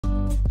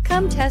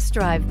Come test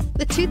drive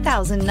the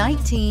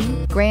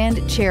 2019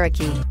 Grand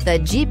Cherokee. The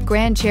Jeep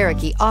Grand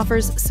Cherokee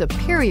offers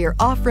superior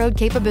off-road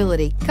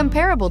capability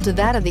comparable to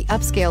that of the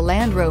upscale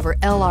Land Rover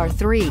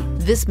LR3.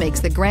 This makes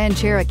the Grand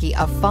Cherokee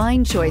a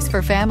fine choice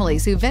for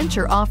families who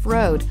venture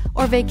off-road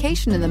or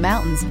vacation in the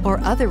mountains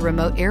or other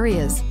remote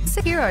areas.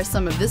 So here are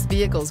some of this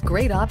vehicle's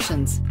great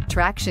options: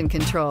 traction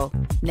control,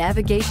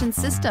 navigation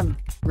system,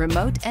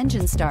 remote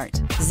engine start,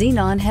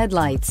 xenon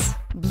headlights,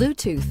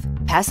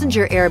 Bluetooth,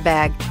 passenger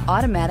airbag,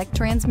 automatic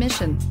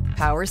transmission,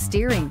 power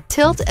steering,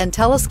 tilt and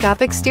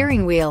telescopic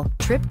steering wheel,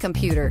 trip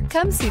computer.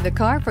 Come see the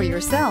car for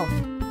yourself.